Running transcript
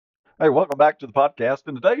Hey, welcome back to the podcast.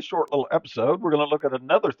 In today's short little episode, we're going to look at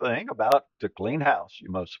another thing about to clean house. You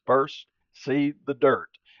must first see the dirt.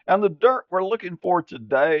 And the dirt we're looking for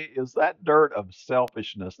today is that dirt of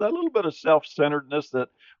selfishness, that little bit of self centeredness that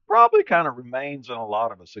probably kind of remains in a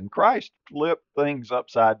lot of us. And Christ flipped things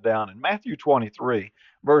upside down. In Matthew 23,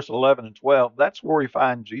 verse 11 and 12, that's where we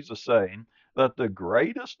find Jesus saying that the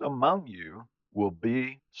greatest among you will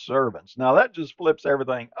be servants. Now, that just flips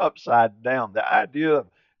everything upside down. The idea of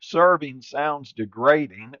serving sounds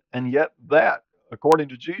degrading, and yet that, according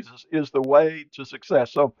to Jesus, is the way to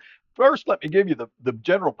success. So, first, let me give you the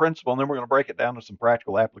general principle, and then we're going to break it down to some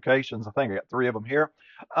practical applications. I think I got three of them here.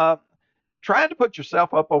 Uh, Trying to put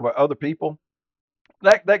yourself up over other people,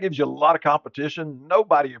 that gives you a lot of competition.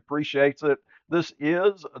 Nobody appreciates it. This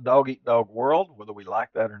is a dog eat dog world, whether we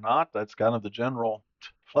like that or not. That's kind of the general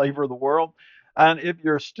flavor of the world. And if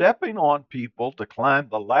you're stepping on people to climb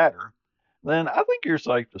the ladder, then I think you're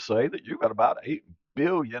safe to say that you've got about 8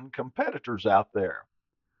 billion competitors out there.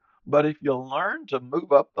 But if you learn to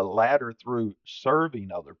move up the ladder through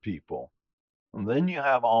serving other people, then you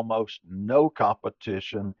have almost no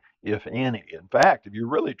competition, if any. In fact, if you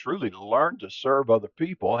really truly learn to serve other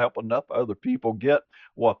people, help enough other people get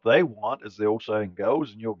what they want, as the old saying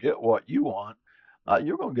goes, and you'll get what you want,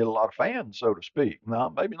 you're going to get a lot of fans, so to speak. Now,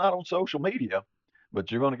 maybe not on social media, but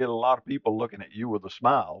you're going to get a lot of people looking at you with a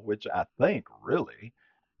smile, which I think really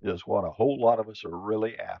is what a whole lot of us are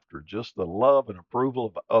really after, just the love and approval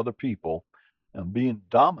of other people. And being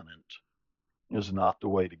dominant is not the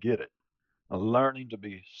way to get it. Learning to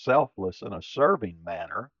be selfless in a serving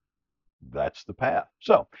manner, that's the path.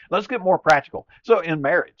 So let's get more practical. So in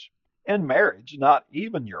marriage, not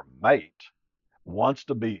even your mate wants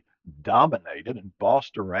to be dominated and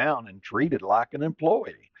bossed around and treated like an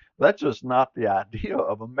employee. That's just not the idea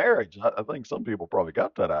of a marriage. I think some people probably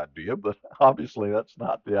got that idea, but obviously that's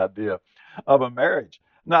not the idea of a marriage.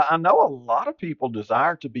 Now, I know a lot of people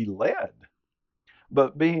desire to be led,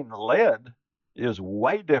 but being led is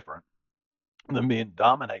way different than being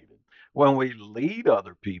dominated. When we lead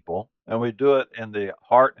other people and we do it in the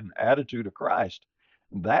heart and attitude of Christ,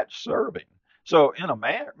 that's serving. So in a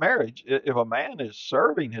marriage, if a man is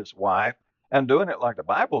serving his wife and doing it like the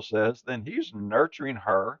Bible says, then he's nurturing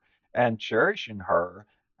her and cherishing her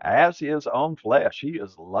as his own flesh. He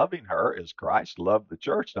is loving her as Christ loved the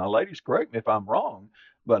church. Now, ladies, correct me if I'm wrong,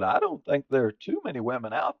 but I don't think there are too many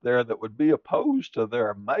women out there that would be opposed to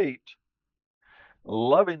their mate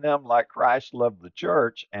loving them like Christ loved the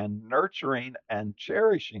church and nurturing and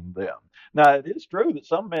cherishing them. Now, it is true that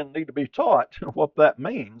some men need to be taught what that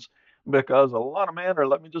means because a lot of men are,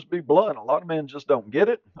 let me just be blunt, a lot of men just don't get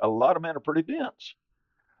it. A lot of men are pretty dense.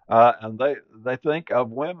 And they think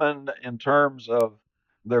of women in terms of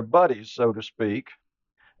their buddies, so to speak,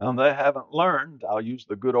 and they haven't learned. I'll use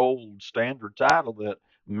the good old standard title that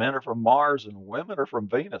men are from Mars and women are from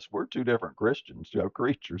Venus. We're two different Christians,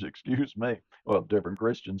 creatures, excuse me. Well, different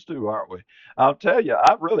Christians too, aren't we? I'll tell you,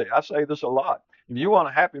 I say this a lot. If you want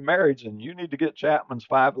a happy marriage, and you need to get Chapman's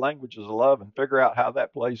Five Languages of Love and figure out how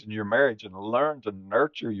that plays in your marriage and learn to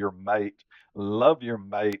nurture your mate, love your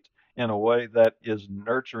mate in a way that is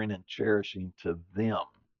nurturing and cherishing to them.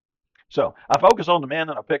 So I focus on the men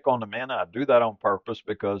and I pick on the men, and I do that on purpose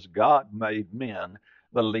because God made men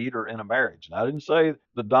the leader in a marriage. And I didn't say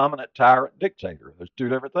the dominant tyrant dictator. There's two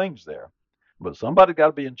different things there. But somebody got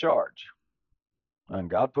to be in charge. And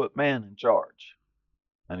God put man in charge.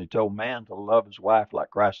 And he told man to love his wife like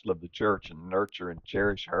Christ loved the church and nurture and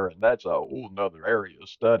cherish her. And that's a whole nother area of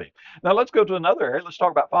study. Now let's go to another area. Let's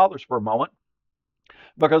talk about fathers for a moment.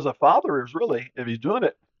 Because a father is really, if he's doing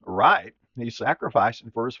it right, he's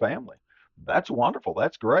sacrificing for his family. That's wonderful.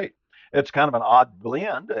 That's great. It's kind of an odd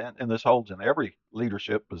blend, and this holds in every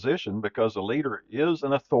leadership position because a leader is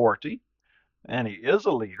an authority and he is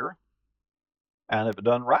a leader. And if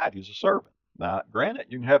done right, he's a servant. Now, granted,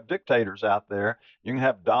 you can have dictators out there, you can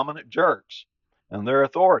have dominant jerks, and their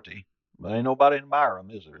authority, but ain't nobody admire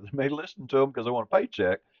them, is there? They may listen to them because they want a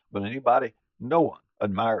paycheck, but no one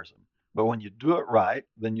admires them. But when you do it right,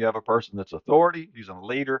 then you have a person that's authority, he's a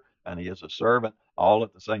leader, and he is a servant all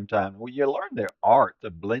at the same time. When you learn the art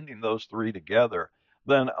of blending those three together,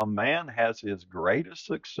 then a man has his greatest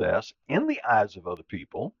success in the eyes of other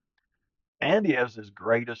people, and he has his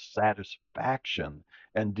greatest satisfaction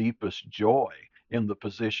and deepest joy in the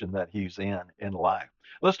position that he's in life.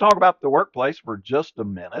 Let's talk about the workplace for just a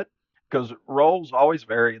minute because roles always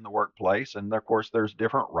vary in the workplace. And of course, there's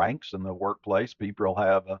different ranks in the workplace. People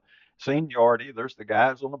have a seniority. There's the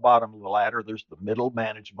guys on the bottom of the ladder. There's the middle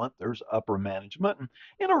management. There's upper management. And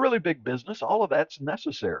in a really big business, all of that's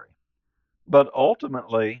necessary. But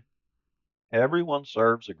ultimately, Everyone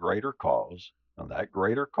serves a greater cause, and that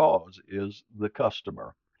greater cause is the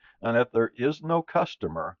customer. And if there is no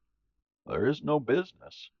customer, there is no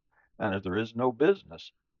business. And if there is no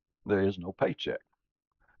business, there is no paycheck.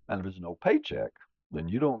 And if there's no paycheck, then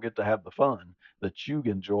you don't get to have the fun that you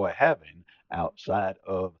enjoy having outside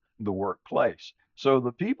of the workplace. So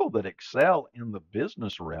the people that excel in the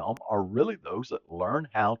business realm are really those that learn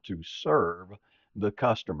how to serve the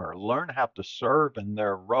customer, learn how to serve in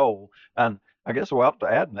their role. And I guess we'll have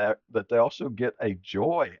to add that they also get a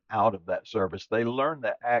joy out of that service. They learn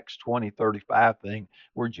that Acts 20:35 thing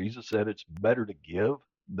where Jesus said it's better to give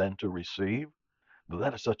than to receive. But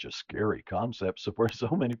that is such a scary concept. So for so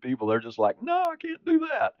many people, they're just like, no, I can't do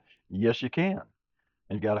that. Yes, you can.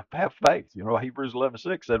 And you got to have faith. You know, Hebrews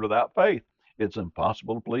 11:6 said, without faith, it's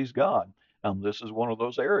impossible to please God. And this is one of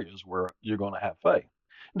those areas where you're going to have faith.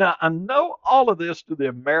 Now, I know all of this to the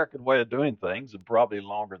American way of doing things, and probably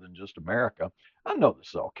longer than just America. I know this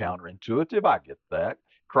is all counterintuitive. I get that.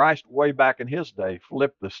 Christ, way back in his day,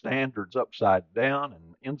 flipped the standards upside down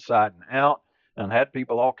and inside and out and had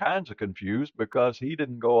people all kinds of confused because he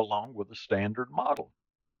didn't go along with the standard model.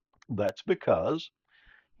 That's because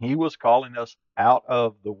he was calling us out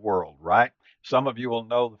of the world, right? Some of you will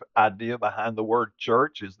know the idea behind the word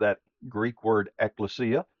church is that Greek word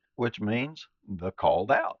ecclesia, which means the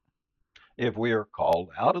called out. If we are called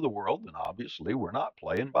out of the world, then obviously we're not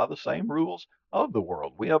playing by the same rules of the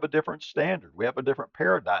world. We have a different standard, we have a different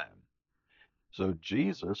paradigm. So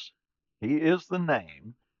Jesus, he is the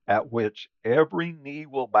name at which every knee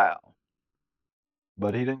will bow.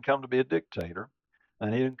 But he didn't come to be a dictator,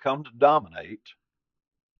 and he didn't come to dominate.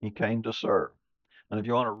 He came to serve. And if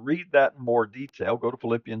you want to read that in more detail, go to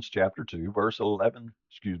Philippians chapter 2, verse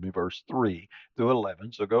 3 through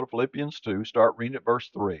 11. So go to Philippians 2, start reading at verse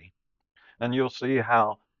 3, and you'll see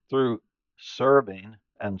how through serving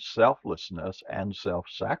and selflessness and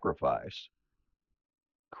self-sacrifice,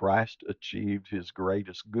 Christ achieved his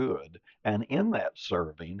greatest good. And in that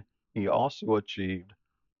serving, he also achieved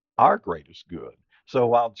our greatest good. So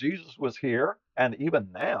while Jesus was here, and even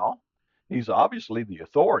now, he's obviously the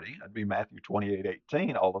authority. That'd be Matthew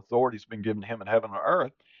 28:18. All authority's been given to him in heaven and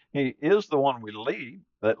earth. He is the one we lead,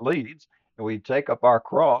 that leads, and we take up our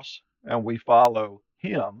cross and we follow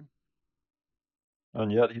him.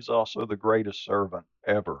 And yet he's also the greatest servant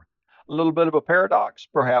ever. A little bit of a paradox,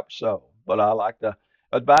 perhaps so, but I like to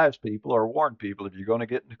advise people or warn people if you're going to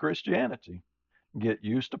get into Christianity, get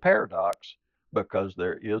used to paradox because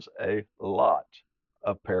there is a lot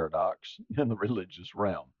of paradox in the religious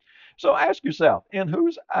realm. So ask yourself, in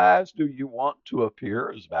whose eyes do you want to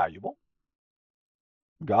appear as valuable,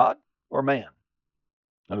 God or man?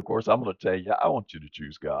 And of course, I'm going to tell you, I want you to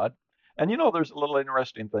choose God. And you know, there's a little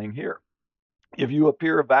interesting thing here. If you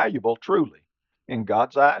appear valuable truly in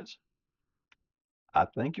God's eyes, I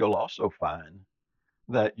think you'll also find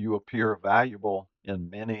that you appear valuable in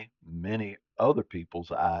many, many other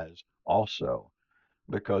people's eyes also,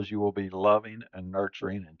 because you will be loving and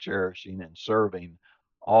nurturing and cherishing and serving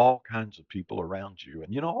all kinds of people around you.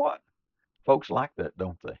 And you know what? Folks like that,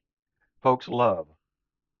 don't they? Folks love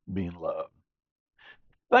being loved.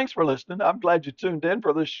 Thanks for listening. I'm glad you tuned in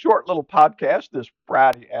for this short little podcast this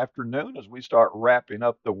Friday afternoon as we start wrapping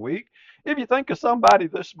up the week. If you think of somebody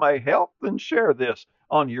this may help, then share this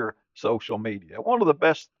on your social media. One of the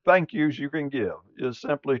best thank yous you can give is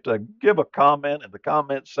simply to give a comment in the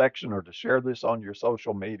comment section or to share this on your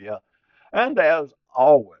social media. And as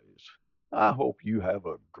always, I hope you have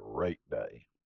a great day.